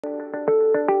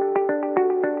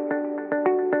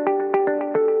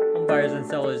buyers and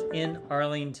sellers in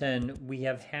Arlington, we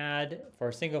have had, for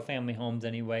single family homes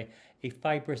anyway, a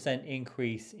 5%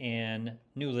 increase in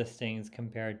new listings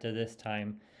compared to this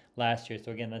time last year.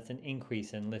 So again, that's an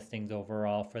increase in listings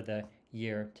overall for the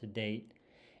year to date.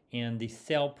 And the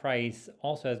sale price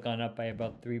also has gone up by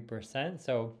about 3%.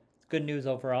 So it's good news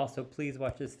overall. So please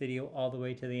watch this video all the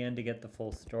way to the end to get the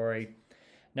full story.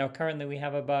 Now currently we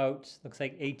have about, looks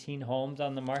like 18 homes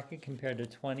on the market compared to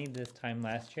 20 this time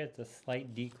last year. It's a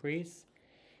slight decrease.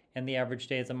 And the average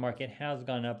days on market has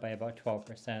gone up by about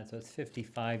 12%. So it's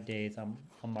 55 days on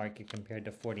market compared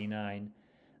to 49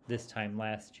 this time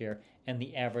last year. And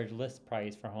the average list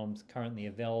price for homes currently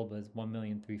available is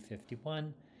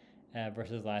 $1,351,000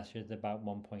 versus last year's about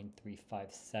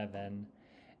 1.357.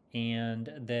 And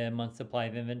the month supply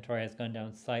of inventory has gone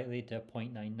down slightly to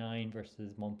 0.99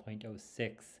 versus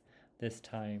 1.06 this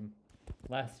time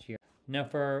last year. Now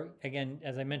for, again,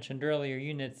 as I mentioned earlier,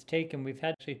 units taken, we've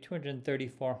had actually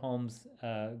 234 homes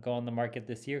go on the market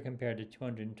this year compared to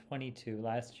 222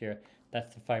 last year.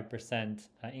 That's the 5%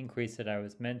 increase that I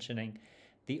was mentioning.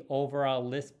 The overall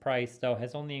list price, though,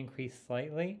 has only increased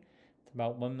slightly. It's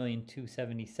about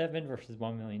 $1,277,000 versus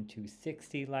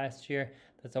 $1,260,000 last year.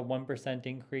 That's a 1%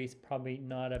 increase. Probably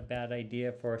not a bad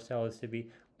idea for sellers to be a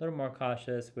little more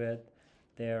cautious with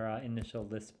their initial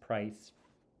list price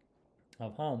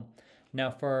of home.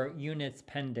 Now for units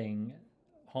pending,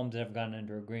 homes that have gone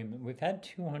under agreement, we've had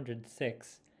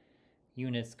 206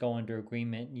 units go under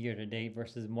agreement year to date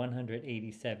versus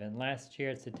 187 last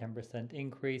year. It's a 10%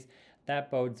 increase.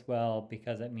 That bodes well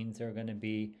because that means there are going to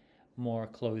be more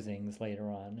closings later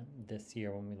on this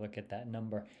year when we look at that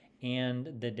number.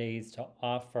 And the days to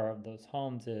offer of those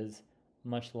homes is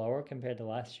much lower compared to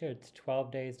last year. It's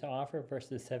 12 days to offer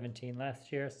versus 17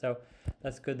 last year. So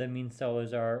that's good. That means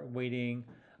sellers are waiting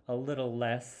a little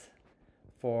less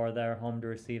for their home to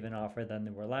receive an offer than they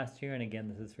were last year. And again,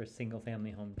 this is for single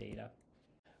family home data.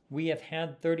 We have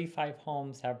had 35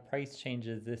 homes have price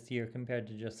changes this year compared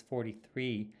to just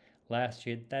 43 last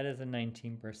year. That is a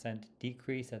 19%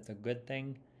 decrease. That's a good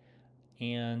thing.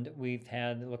 And we've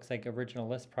had, it looks like original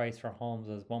list price for homes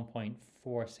was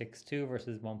 1.462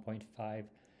 versus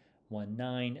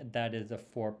 1.519. That is a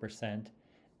 4%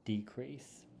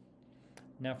 decrease.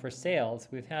 Now for sales,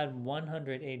 we've had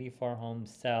 184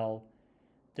 homes sell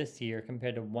this year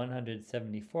compared to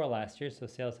 174 last year. So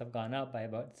sales have gone up by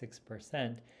about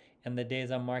 6%. And the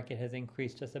days on market has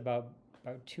increased just about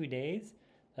 2 days.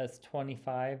 That's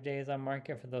 25 days on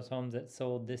market for those homes that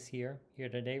sold this year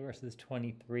to date versus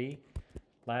 23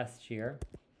 last year.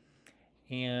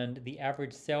 And the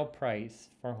average sale price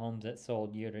for homes that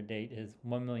sold year to date is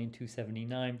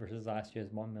 $1,279,000 versus last year's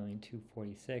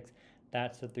 $1,246,000.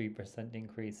 That's a 3%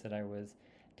 increase that I was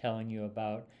telling you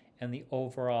about. And the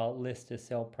overall list to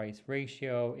sale price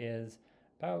ratio is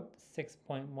about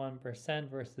 6.1%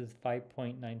 versus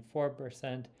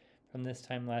 5.94% from this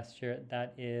time last year.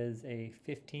 That is a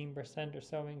 15% or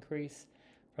so increase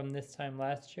from this time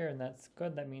last year, and that's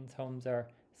good. That means homes are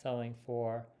selling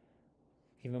for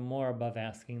even more above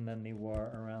asking than they were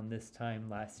around this time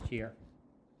last year.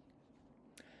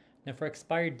 Now for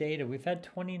expired data, we've had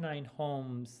 29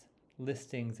 homes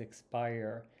listings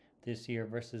expire this year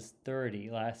versus 30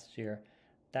 last year.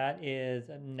 That is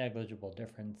a negligible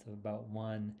difference of about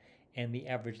 1. And the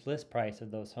average list price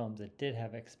of those homes that did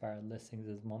have expired listings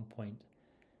is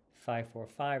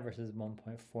 1.545 versus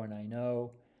 1.490.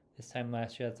 This time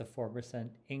last year, that's a 4%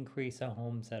 increase. On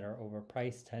homes that are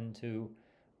overpriced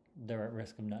they're at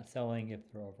risk of not selling if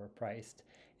they're overpriced.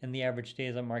 And the average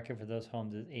days on market for those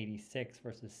homes is 86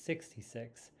 versus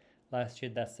 66. Last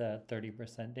year, that's a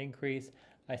 30% increase.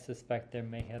 I suspect there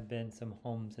may have been some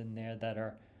homes in there that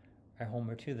are a home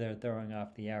or two that are throwing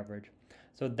off the average.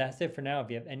 So that's it for now. If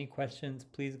you have any questions,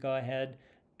 please go ahead,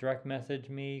 direct message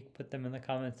me, put them in the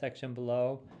comment section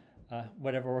below,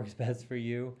 whatever works best for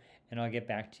you, and I'll get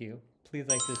back to you. Please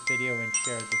like this video and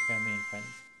share it with your family and friends.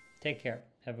 Take care.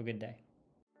 Have a good day.